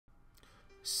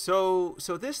So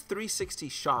this 360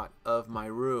 shot of my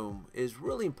room is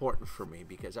really important for me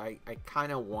because I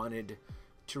kind of wanted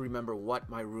to remember what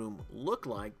my room looked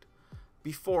like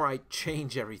before I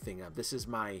change everything up. This is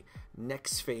my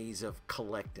next phase of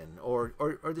collecting or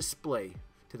display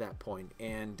to that point.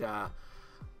 And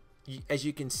as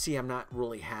you can see, I'm not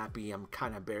really happy. I'm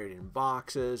kind of buried in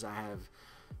boxes. I have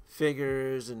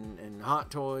figures and hot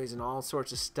toys and all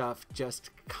sorts of stuff just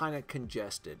kind of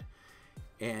congested.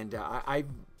 And I've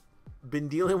been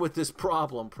dealing with this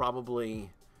problem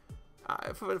probably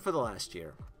for the last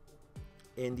year.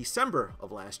 In December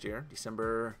of last year,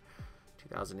 December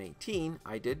 2018,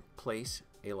 I did place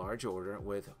a large order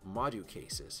with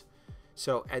MODUCASEs.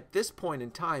 So at this point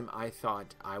in time, I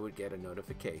thought I would get a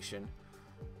notification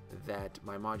that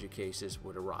my MODUCASEs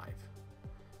would arrive.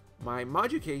 My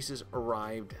MODUCASEs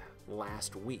arrived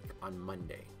last week on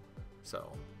Monday,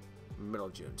 so middle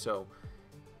of June. So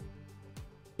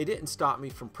it didn't stop me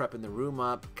from prepping the room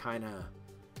up, kind of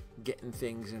getting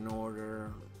things in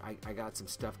order. I got some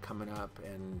stuff coming up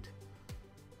and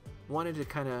wanted to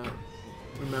kind of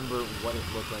remember what it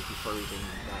looked like before everything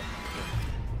got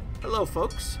came. Hello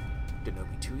folks,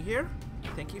 Danoby2 here.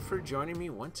 Thank you for joining me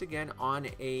once again on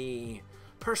a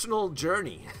personal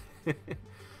journey.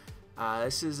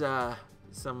 This is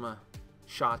some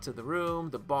shots of the room,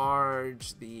 the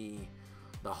barge, the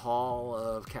hall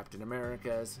of Captain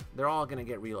America's. They're all going to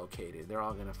get relocated. They're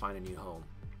all going to find a new home.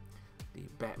 The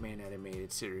Batman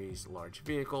animated series, large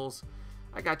vehicles.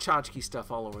 I got tchotchke stuff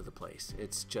all over the place.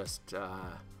 It's just,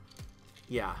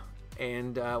 yeah.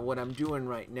 And what I'm doing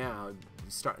right now,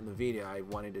 starting the video, I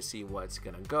wanted to see what's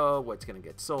going to go, what's going to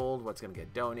get sold, what's going to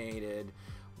get donated,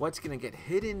 what's going to get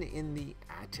hidden in the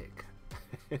attic.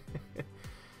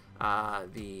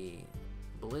 The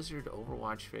Blizzard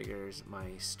Overwatch figures,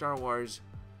 my Star Wars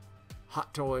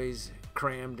hot toys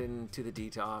crammed into the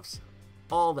detox,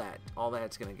 all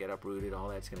that's going to get uprooted, all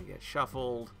that's going to get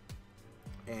shuffled,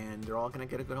 and they're all going to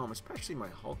get a good home, especially my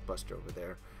Hulkbuster over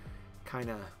there, kind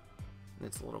of in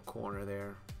its little corner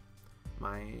there.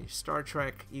 My Star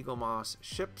Trek Eagle Moss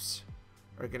ships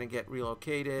are going to get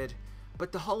relocated,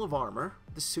 but the hull of armor,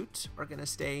 the suits, are going to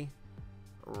stay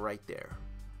right there.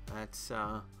 That's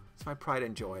my pride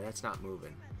and joy. That's not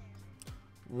moving.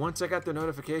 Once I got the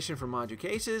notification from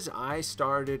MODUCASEs, I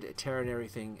started tearing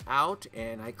everything out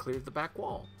and I cleared the back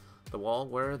wall. The wall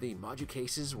where the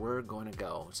MODUCASEs were going to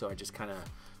go. So I just kind of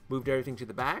moved everything to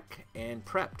the back and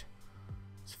prepped.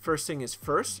 First thing is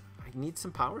first, I need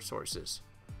some power sources.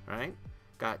 Right?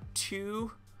 Got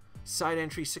two side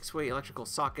entry 6-way electrical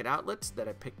socket outlets that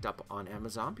I picked up on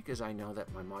Amazon because I know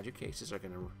that my MODUCASEs are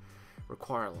going to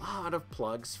require a lot of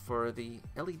plugs for the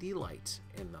LED lights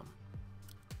in them.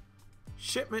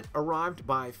 Shipment arrived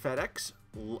by FedEx.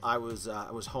 I was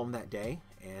home that day,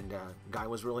 and guy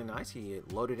was really nice. He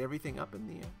loaded everything up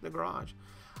in the garage.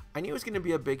 I knew it was going to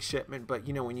be a big shipment, but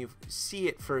you know, when you see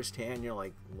it firsthand, you're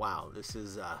like, wow, this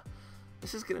is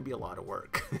going to be a lot of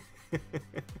work.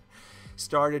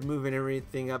 Started moving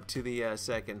everything up to the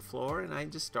second floor, and I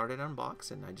just started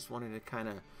unboxing. I just wanted to kind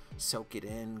of soak it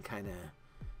in, kind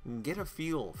of get a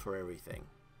feel for everything.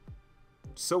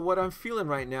 So what I'm feeling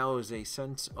right now is a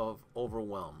sense of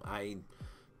overwhelm.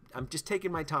 I'm just taking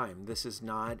my time. This is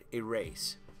not a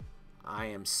race. I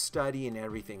am studying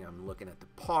everything. I'm looking at the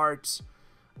parts.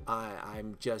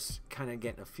 I'm just kind of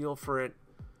getting a feel for it.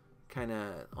 Kind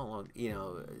of, you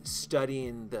know,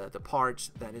 studying the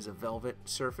parts. That is a velvet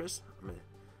surface.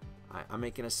 I'm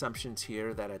making assumptions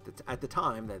here that at the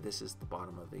time that this is the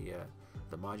bottom of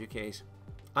the MODUCASE.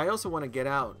 I also want to get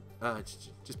out,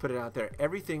 just put it out there,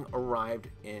 everything arrived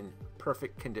in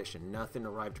perfect condition. Nothing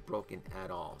arrived broken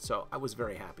at all. So I was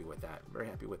very happy with that. Very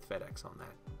happy with FedEx on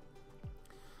that.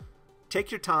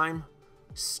 Take your time,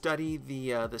 study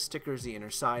the stickers, the inner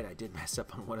side. I did mess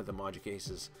up on one of the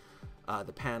MODUCASEs.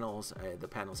 The panels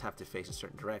have to face a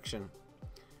certain direction.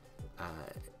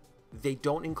 They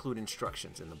don't include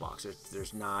instructions in the box.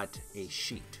 There's not a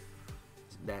sheet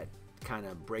that kind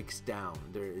of breaks down.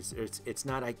 It's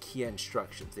not IKEA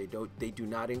instructions. They do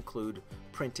not include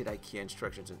printed IKEA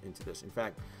instructions into this. In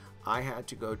fact, I had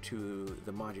to go to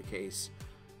the MODUCASE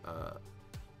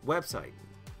website.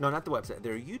 No, not the website.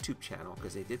 Their YouTube channel,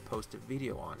 because they did post a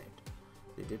video on it.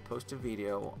 They did post a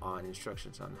video on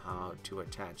instructions on how to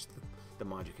attach the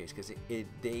MODUCASE, because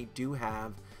they do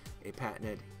have a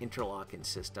patented interlocking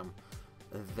system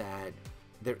that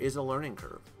there is a learning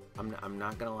curve. I'm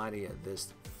not gonna lie to you.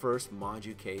 This first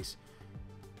MODUCASE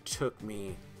took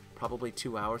me probably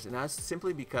 2 hours, and that's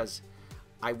simply because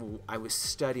I was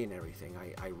studying everything.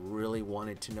 I really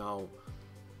wanted to know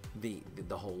the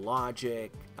whole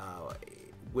logic,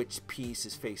 which piece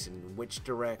is facing which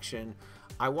direction.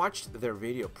 I watched their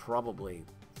video probably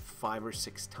 5 or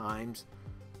 6 times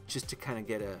just to kind of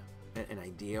get an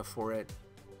idea for it.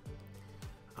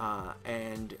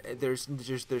 And there's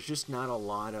just not a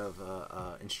lot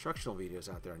of instructional videos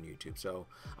out there on YouTube. So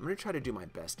I'm going to try to do my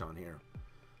best on here.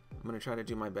 I'm going to try to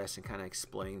do my best and kind of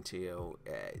explain to you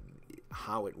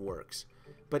how it works.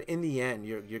 But in the end,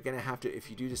 you're going to have to, if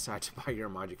you do decide to buy your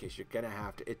MODUCASE, you're going to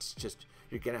have to,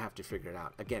 you're going to have to figure it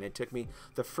out. Again, it took me,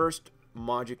 the first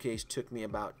MODUCASE took me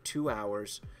about 2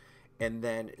 hours. And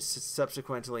then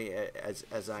subsequently,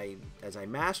 as I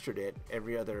mastered it,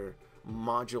 every other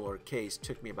modular case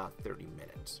took me about 30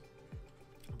 minutes.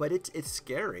 But it's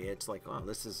scary. It's like, oh,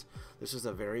 this is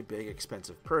a very big,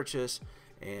 expensive purchase,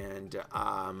 and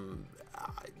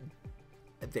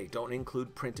they don't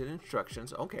include printed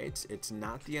instructions. Okay, it's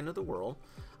not the end of the world.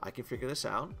 I can figure this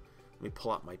out. Let me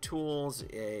pull out my tools.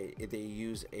 They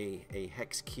use a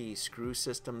hex key screw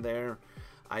system there.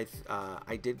 I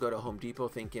did go to Home Depot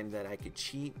thinking that I could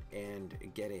cheat and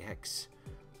get a hex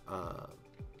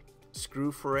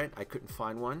screw for it. I couldn't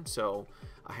find one, so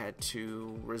I had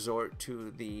to resort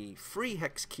to the free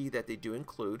hex key that they do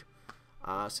include,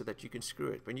 so that you can screw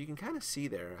it. But you can kind of see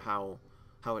there how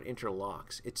it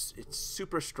interlocks. It's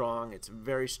super strong. It's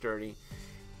very sturdy.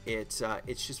 It's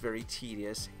just very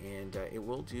tedious, and it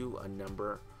will do a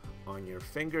number on your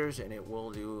fingers, and it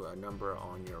will do a number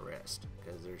on your wrist,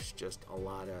 because there's just a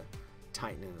lot of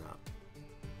tightening up.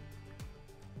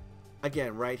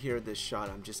 Again, right here, this shot,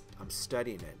 I'm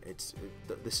studying it.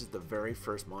 This is the very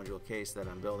first module case that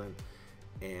I'm building,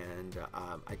 and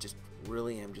I just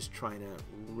really am just trying to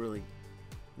really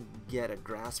get a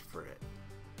grasp for it.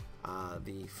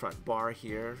 The front bar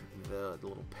here, the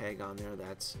little peg on there,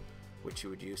 that's what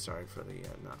you would use. Sorry for the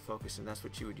not focusing. That's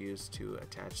what you would use to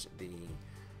attach the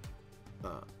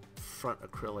front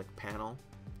acrylic panel.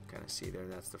 Kind of see there,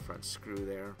 that's the front screw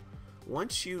there.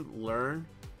 Once you learn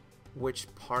which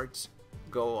parts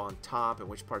go on top and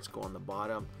which parts go on the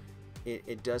bottom,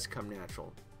 it does come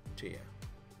natural to you.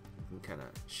 I can kind of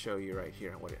show you right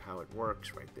here how it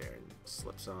works right there. It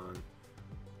slips on,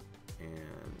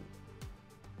 and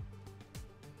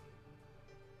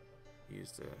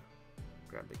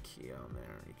grab the key on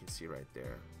there. You can see right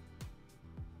there.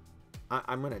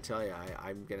 I'm gonna tell you,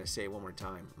 I'm gonna say it one more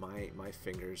time. My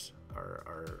fingers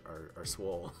are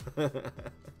swole.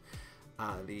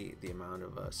 The amount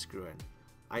of screwing.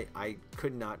 I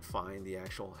could not find the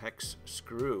actual hex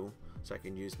screw, so I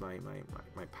can use my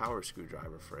power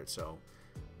screwdriver for it. So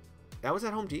that was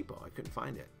at Home Depot. I couldn't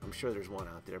find it. I'm sure there's one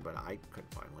out there, but I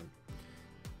couldn't find one.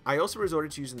 I also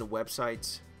resorted to using the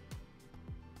website's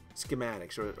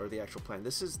schematics or the actual plan.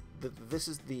 This is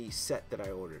the set that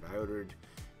I ordered. I ordered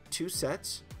 2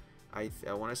 sets. I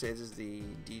want to say this is the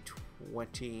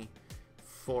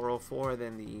D2404,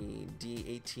 then the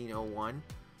D1801,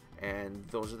 and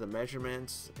those are the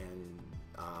measurements, and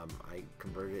I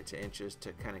converted it to inches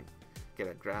to kind of get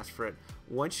a grasp for it.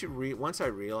 Once I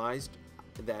realized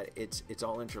that it's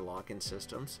all interlocking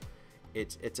systems,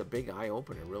 it's a big eye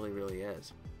opener. It really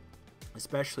is,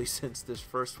 especially since this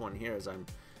first one here, as I'm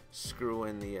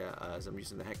screwing as I'm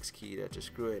using the hex key to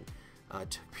screw it,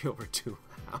 took me over 2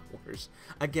 hours.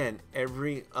 Again,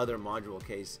 every other module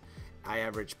case I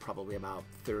average probably about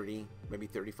 30, maybe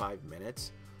 35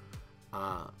 minutes.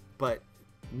 But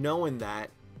knowing that,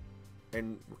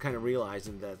 and kind of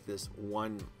realizing that this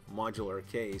one modular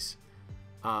case,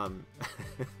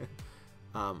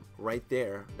 right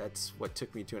there, that's what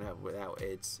took me 2.5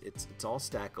 hours. It's all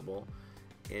stackable.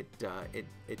 It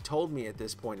told me at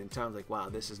this point in time, like, wow,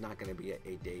 this is not going to be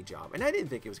a day job. And I didn't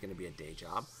think it was going to be a day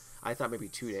job. I thought maybe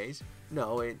 2 days.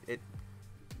 No, it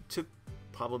took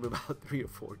probably about 3 or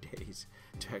 4 days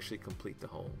to actually complete the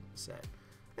whole set.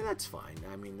 And that's fine.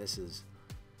 I mean, this is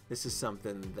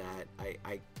something that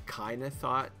I kind of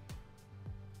thought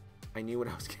I knew what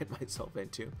I was getting myself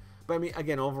into. But I mean,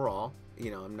 again, overall,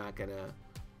 you know, I'm not going to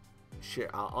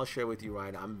share. I'll share with you,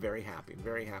 right? I'm very happy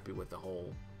with the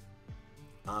whole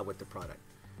with the product.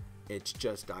 It's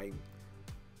just I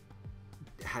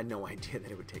had no idea that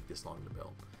it would take this long to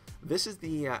build. This is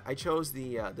the I chose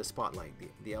the spotlight,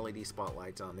 the LED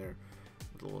spotlights on there,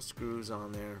 with little screws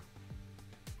on there,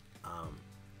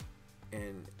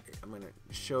 and I'm going to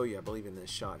show you. I believe in this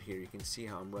shot here, you can see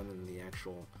how I'm running the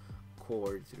actual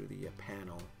cord through the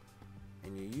panel,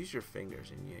 and you use your fingers,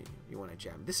 and you want to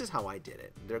jam. This is how I did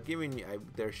it.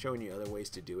 They're showing you other ways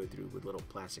to do it with little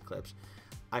plastic clips.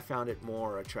 I found it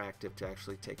more attractive to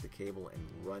actually take the cable and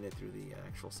run it through the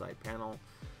actual side panel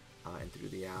and through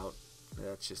the out.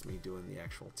 That's just me doing the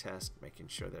actual test, making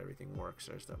sure that everything works.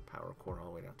 There's the power cord all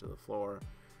the way down to the floor.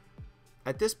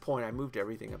 At this point, I moved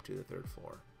everything up to the 3rd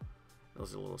floor.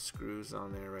 Those are little screws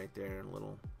on there right there,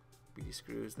 little beady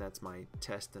screws. That's my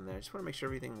test in there. I just want to make sure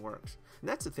everything works. And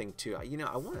that's the thing too. You know,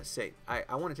 I want to say,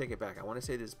 I want to take it back. I want to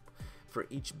say this for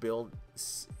each build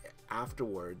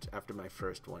afterwards, after my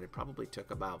first one, it probably took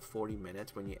about 40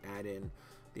 minutes when you add in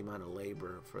the amount of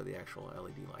labor for the actual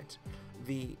LED lights.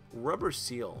 The rubber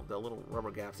seal, the little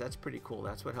rubber gaps, that's pretty cool.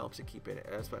 That's what helps it keep it.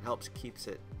 That's what helps keeps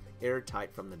it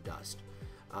airtight from the dust.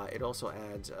 It also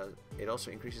adds. It also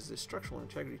increases the structural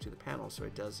integrity to the panel, so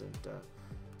it doesn't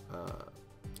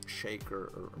shake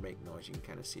or make noise. You can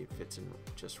kind of see it fits in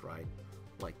just right,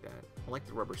 like that. I like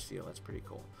the rubber seal. That's pretty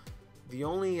cool. The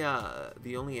only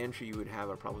entry you would have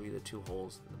are probably the 2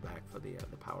 holes in the back for the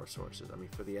power sources. I mean,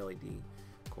 for the LED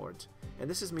cords. And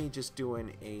this is me just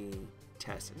doing a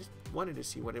test. I just wanted to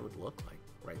see what it would look like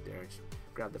right there. I just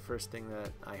grabbed the first thing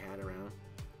that I had around,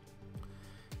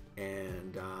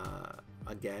 and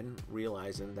again,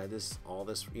 realizing that all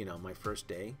this, you know, my first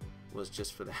day was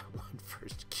just for that one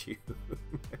first cube.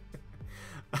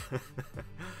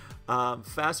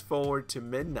 Fast forward to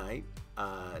midnight.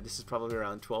 This is probably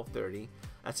around 12:30.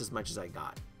 That's as much as I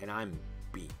got, and I'm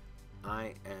beat.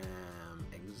 I am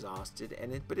exhausted,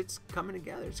 but it's coming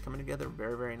together. It's coming together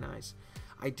very, very nice.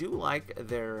 I do like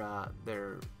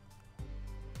their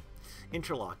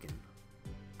interlocking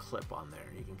clip on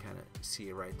there. You can kind of see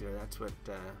it right there. That's what.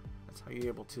 That's how you're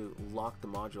able to lock the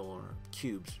module or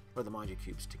cubes or the module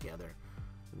cubes together.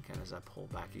 And kind of as I pull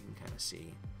back, you can kind of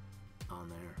see on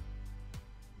there.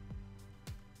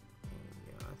 And,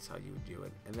 you know, that's how you would do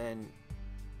it. And then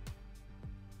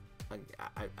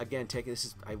again,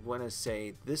 I want to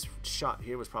say this shot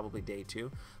here was probably day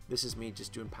 2. This is me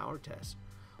just doing power tests.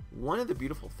 One of the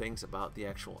beautiful things about the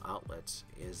actual outlets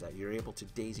is that you're able to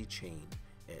daisy chain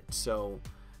it. So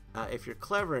if you're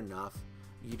clever enough,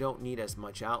 you don't need as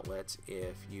much outlets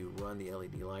if you run the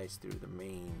LED lights through the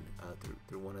main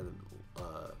through one of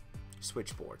the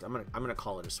switchboards. I'm gonna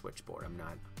call it a switchboard. I'm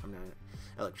not an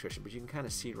electrician, but you can kind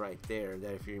of see right there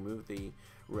that if you remove the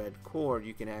red cord,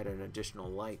 you can add an additional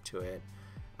light to it,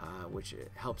 which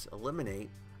helps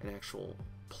eliminate an actual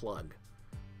plug.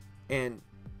 And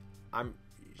I'm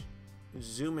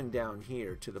zooming down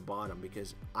here to the bottom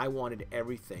because I wanted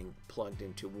everything plugged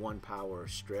into one power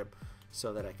strip,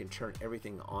 so that I can turn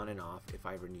everything on and off if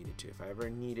I ever needed to. If I ever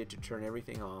needed to turn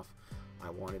everything off, I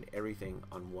wanted everything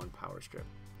on one power strip.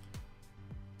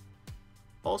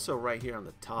 Also, right here on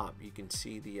the top, you can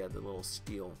see the little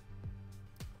steel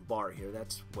bar here.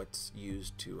 That's what's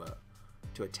used to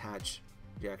attach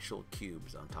the actual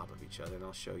cubes on top of each other, and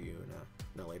I'll show you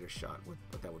in a later shot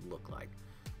what that would look like.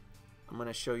 I'm going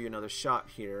to show you another shot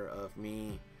here of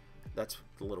me. That's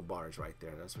the little bars right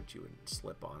there. That's what you would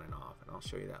slip on and off, and I'll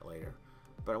show you that later.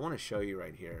 But I want to show you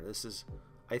right here. This is,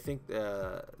 I think,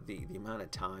 the amount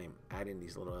of time adding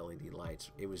these little LED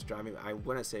lights. It was driving. I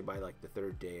want to say by like the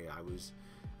 3rd day, I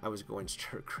was going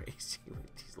stir crazy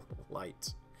with these little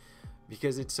lights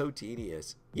because it's so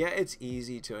tedious. Yeah, it's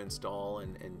easy to install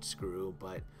and screw,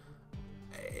 but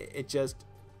it just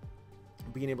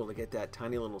being able to get that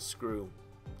tiny little screw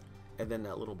and then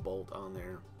that little bolt on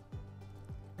there.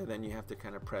 And then you have to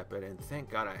kind of prep it, and thank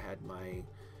God I had my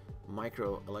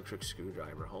micro electric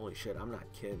screwdriver. Holy shit, I'm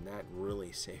not kidding. That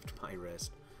really saved my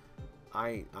wrist.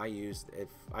 I used, if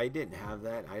I didn't have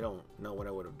that, I don't know what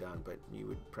I would have done, but you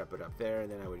would prep it up there,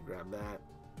 and then I would grab that,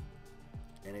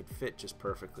 and it fit just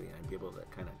perfectly, and I'd be able to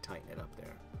kind of tighten it up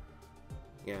there.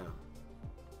 Yeah,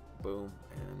 boom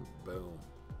and boom.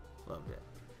 Loved it.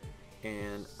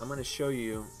 And I'm going to show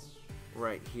you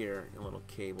right here a little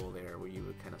cable there where you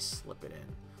would kind of slip it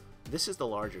in. This is the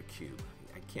larger cube.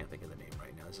 I can't think of the name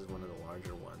right now. This is one of the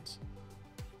larger ones,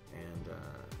 and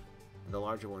the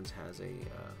larger ones has a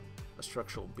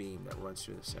structural beam that runs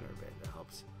through the center of it that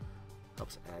helps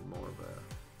add more of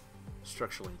a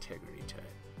structural integrity to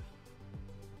it.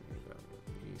 There you go.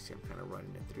 You see I'm kind of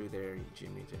running it through there. You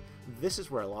jimmy it. This is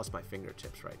where I lost my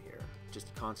fingertips right here.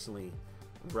 Just constantly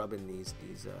rubbing these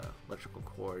electrical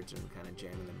cords and kind of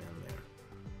jamming them in there.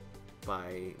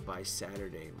 By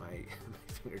Saturday, my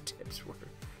fingertips were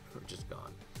just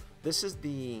gone. This is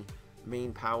the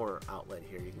main power outlet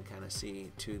here. You can kind of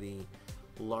see to the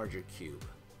larger cube,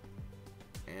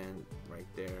 and right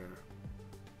there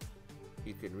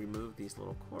you can remove these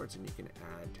little cords and you can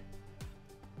add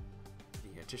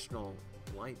the additional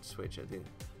light switch, the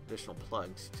additional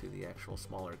plugs to the actual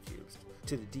smaller cubes,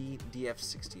 to the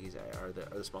DF60s are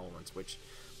the smaller ones, which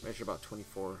measure about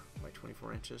 24 by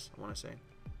 24 inches, I want to say.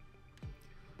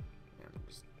 And I'm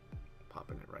just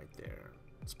popping it right there.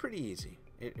 It's pretty easy.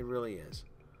 It really is.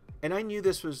 And I knew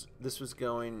this was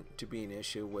going to be an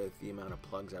issue with the amount of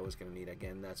plugs I was going to need.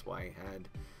 Again, that's why I had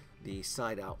the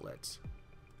side outlets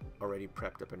already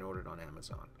prepped up and ordered on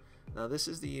Amazon. Now this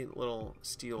is the little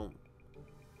steel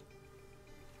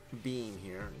beam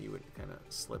here you would kind of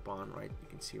slip on, right? You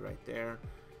can see right there.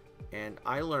 And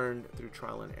I learned through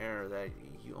trial and error that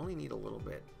you only need a little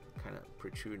bit kind of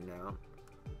protruding out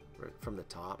right from the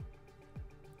top,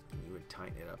 and you would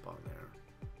tighten it up on there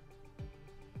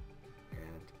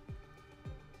and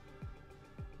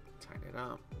tighten it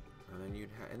up, and then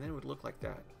and then it would look like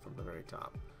that from the very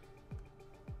top,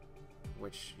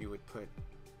 which you would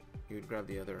grab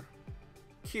the other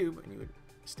cube and you would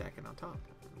stack it on top,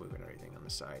 moving everything on the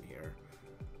side here,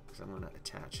 because I'm going to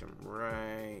attach them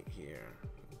right here.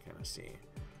 You can kind of see.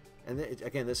 And then,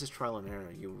 again, this is trial and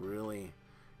error. You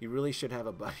really should have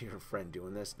a buddy or a friend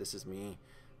doing this. This is me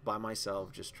by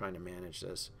myself just trying to manage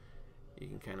this. You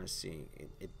can kind of see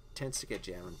it tends to get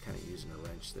jammed. I'm kind of using a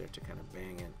wrench there to kind of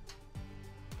bang it.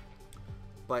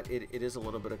 But it is a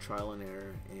little bit of trial and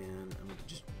error, and I'm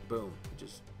just boom, it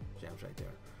just jams right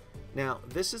there. Now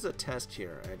this is a test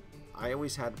here. I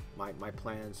always had my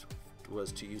plans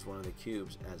was to use one of the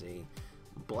cubes as a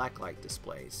blacklight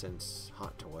display, since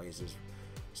Hot Toys is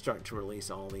starting to release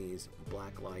all these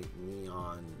blacklight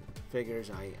neon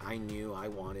figures. I knew I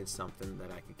wanted something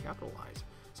that I could capitalize.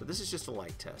 So this is just a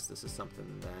light test. This is something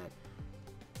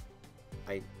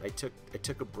that I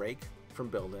took a break from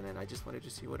building, and I just wanted to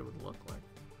see what it would look like.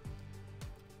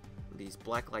 These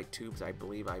blacklight tubes, I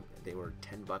believe they were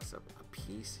 $10 a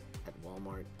piece at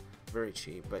Walmart. Very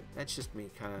cheap, but that's just me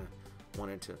kind of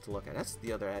wanted to look at. That's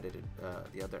the other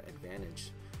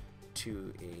advantage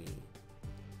to a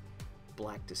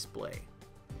black display,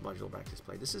 modular black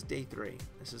display. This is day 3.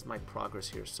 This is my progress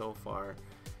here so far,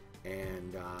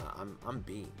 and I'm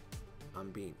beat.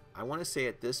 I want to say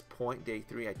at this point, day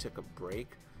 3, I took a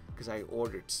break because I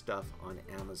ordered stuff on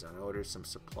Amazon. I ordered some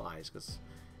supplies because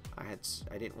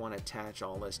I didn't want to attach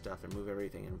all this stuff and move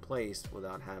everything in place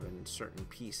without having certain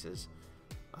pieces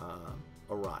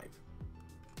arrive.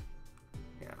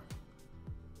 Yeah.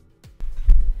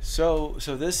 So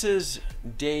this is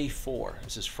day 4.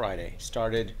 This is Friday.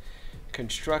 Started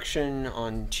construction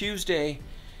on Tuesday,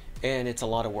 and it's a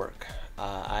lot of work.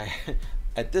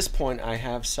 At this point I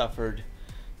have suffered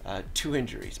 2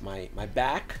 injuries. My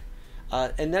back,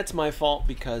 and that's my fault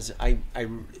because I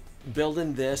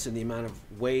building this and the amount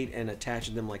of weight and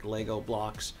attaching them like Lego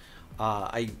blocks,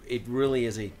 it really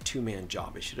is a 2-man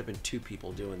job. It should have been 2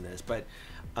 people doing this, but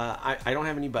I don't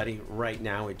have anybody right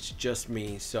now. It's just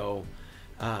me. So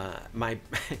I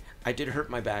did hurt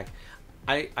my back.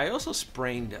 I also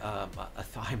sprained a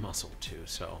thigh muscle too.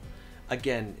 So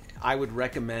again, I would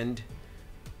recommend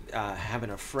having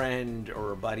a friend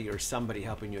or a buddy or somebody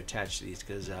helping you attach these,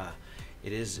 because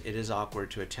it is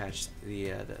awkward to attach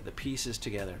the pieces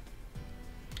together.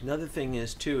 Another thing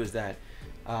is that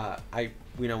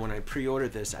when I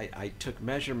pre-ordered this, I took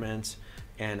measurements,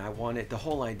 and I wanted, the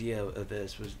whole idea of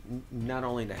this was not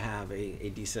only to have a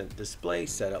decent display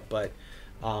setup, but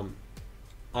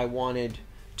I wanted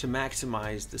to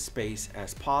maximize the space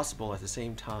as possible, at the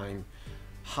same time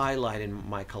highlighting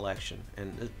my collection.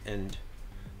 And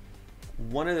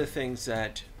one of the things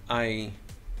that I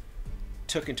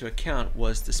took into account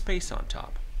was the space on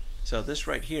top. So this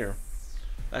right here,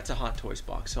 that's a Hot Toys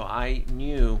box. So I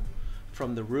knew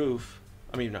from the roof,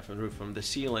 from the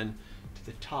ceiling to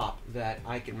the top, that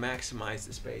I can maximize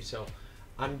the space. So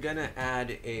I'm gonna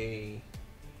add a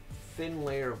thin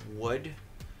layer of wood,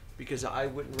 because I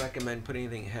wouldn't recommend putting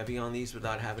anything heavy on these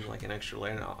without having like an extra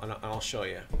layer, and I'll show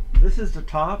you. This is the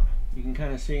top. You can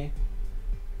kind of see.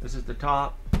 This is the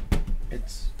top.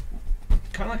 It's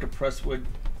kind of like a pressed wood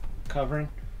covering.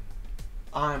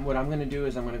 What I'm going to do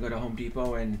is I'm going to go to Home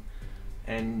Depot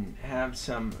and have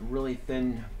some really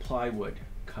thin plywood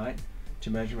cut to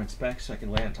measurement specs, so I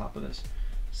can lay on top of this,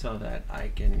 so that I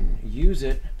can use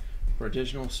it for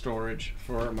additional storage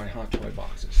for my Hot Toy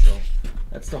boxes. So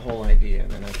that's the whole idea,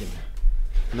 and then I can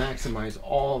maximize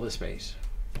all the space.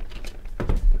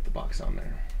 Put the box on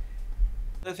there.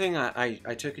 The thing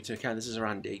I took into account, this is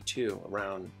around day 2,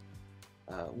 around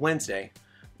Wednesday,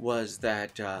 was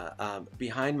that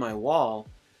behind my wall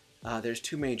there's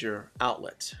 2 major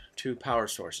outlets, 2 power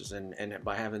sources, and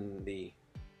by having the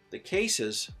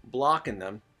cases blocking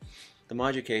them, the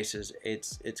module cases,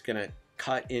 it's gonna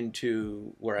cut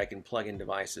into where I can plug in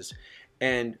devices.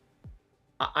 And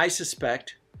I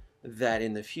suspect that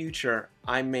in the future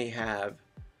I may have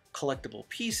collectible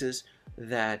pieces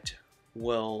that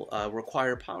will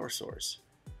require a power source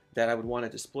that I would want to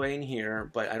display in here,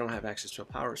 but I don't have access to a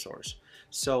power source.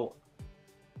 So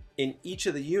in each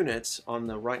of the units on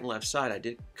the right and left side, I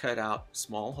did cut out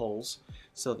small holes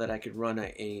so that I could run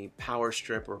a power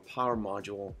strip or power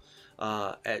module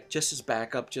just as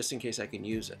backup, just in case I can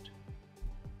use it.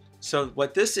 So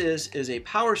what this is a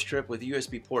power strip with a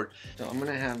USB port. So I'm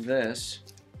gonna have this,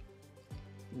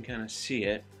 you can kind of see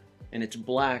it, and it's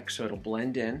black so it'll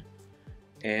blend in,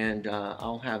 and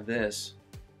I'll have this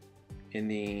in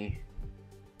the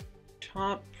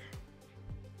top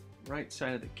right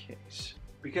side of the case.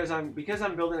 Because I'm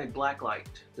building a blacklight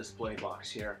display box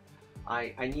here,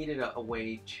 I needed a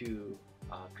way to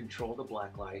control the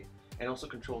blacklight and also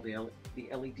control the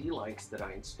LED lights that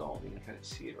I installed. You can kind of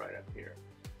see it right up here.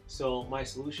 So my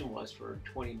solution was, for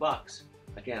 20 bucks,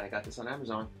 again, I got this on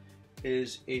Amazon,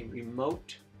 is a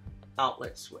remote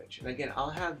outlet switch. And again, I'll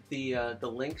have the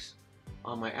links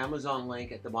on my Amazon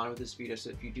link at the bottom of this video, so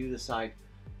if you do decide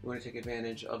you want to take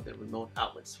advantage of the remote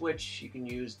outlet switch, you can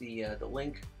use the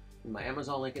link, my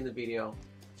Amazon link in the video.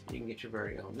 You can get your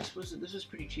very own. This was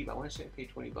pretty cheap. I want to say I paid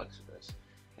 20 bucks for this.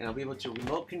 And I'll be able to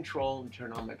remote control and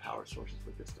turn on my power sources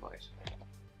with this device.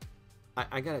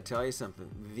 I gotta tell you something.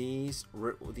 These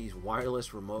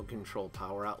wireless remote control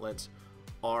power outlets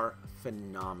are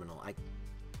phenomenal. I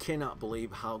cannot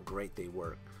believe how great they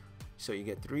work. So you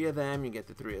get 3 of them. You get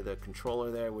the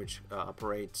controller there, which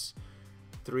operates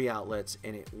 3 outlets,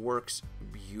 and it works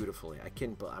beautifully.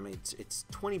 I mean, it's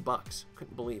 20 bucks.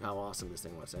 Couldn't believe how awesome this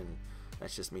thing was, and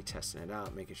that's just me testing it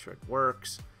out, making sure it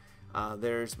works.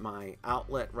 There's my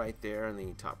outlet right there in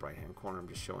the top right hand corner. I'm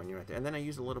just showing you right there. And then I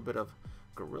used a little bit of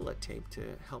Gorilla Tape to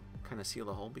help kind of seal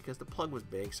the hole, because the plug was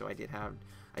big, so I did have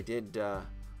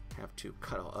to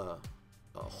cut a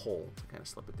hole to kind of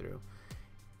slip it through.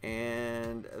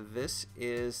 And this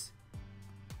is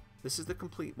the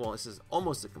complete, well, this is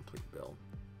almost a complete build.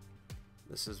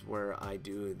 This is where I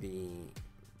do the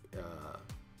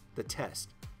test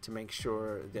to make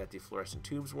sure that the fluorescent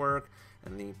tubes work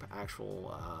and the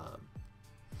actual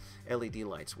LED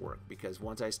lights work, because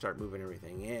once I start moving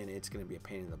everything in, it's going to be a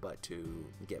pain in the butt to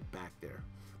get back there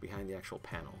behind the actual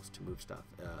panels to move stuff,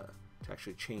 to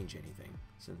actually change anything,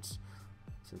 since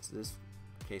this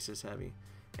case is heavy.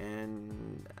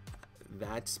 And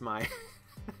that's my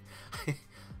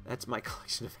that's my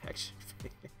collection of action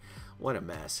figures. What a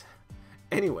mess.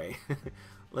 Anyway,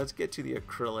 let's get to the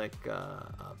acrylic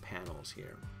panels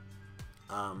here.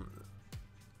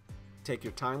 Take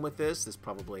your time with this. This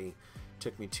probably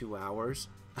took me 2 hours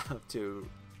to,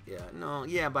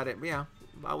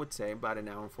 I would say about an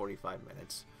hour and 45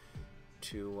 minutes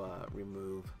to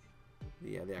remove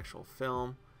the actual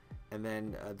film. And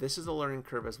then this is a learning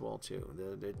curve as well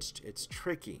too. It's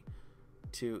tricky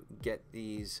to get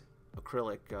these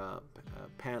acrylic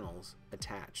panels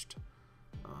attached.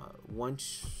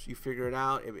 Once you figure it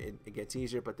out, it gets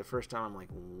easier, but the first time I'm like,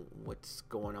 what's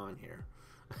going on here?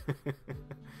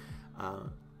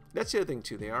 That's the other thing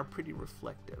too, they are pretty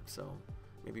reflective, so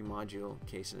maybe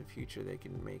MODUCASE in the future they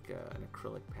can make an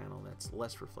acrylic panel that's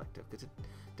less reflective, because it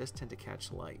does tend to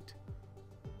catch light.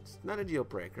 It's not a deal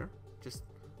breaker, just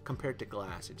compared to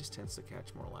glass, it just tends to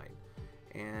catch more light.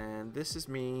 And this is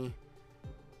me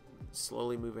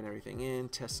slowly moving everything in,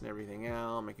 testing everything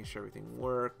out, making sure everything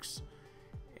works.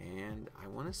 And I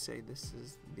want to say this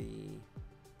is the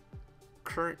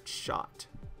current shot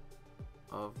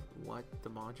of what the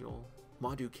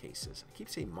MODUCASEs. I keep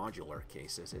saying modular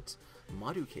cases. It's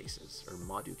MODUCASEs or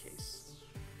MODUCASE.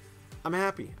 I'm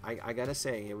happy. I gotta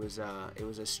say it was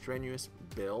a strenuous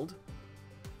build,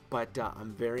 but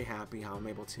I'm very happy how I'm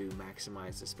able to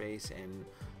maximize the space and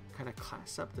kind of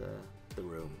class up the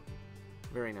room.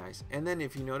 Very nice. And then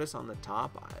if you notice on the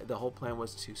top, the whole plan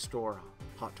was to store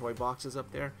hot toy boxes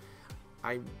up there.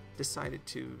 I decided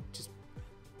to just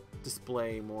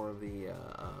display more of the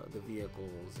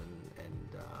vehicles and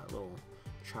little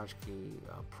tchotchke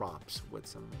props with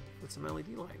some LED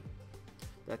lighting.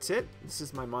 That's it. This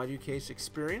is my MODUCASE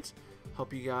experience.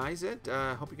 Hope you guys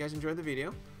enjoyed the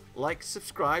video. Like,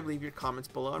 subscribe, leave your comments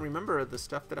below, and remember the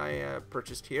stuff that I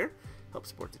purchased here. Help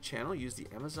support the channel. Use the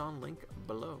Amazon link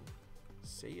below.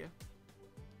 See ya.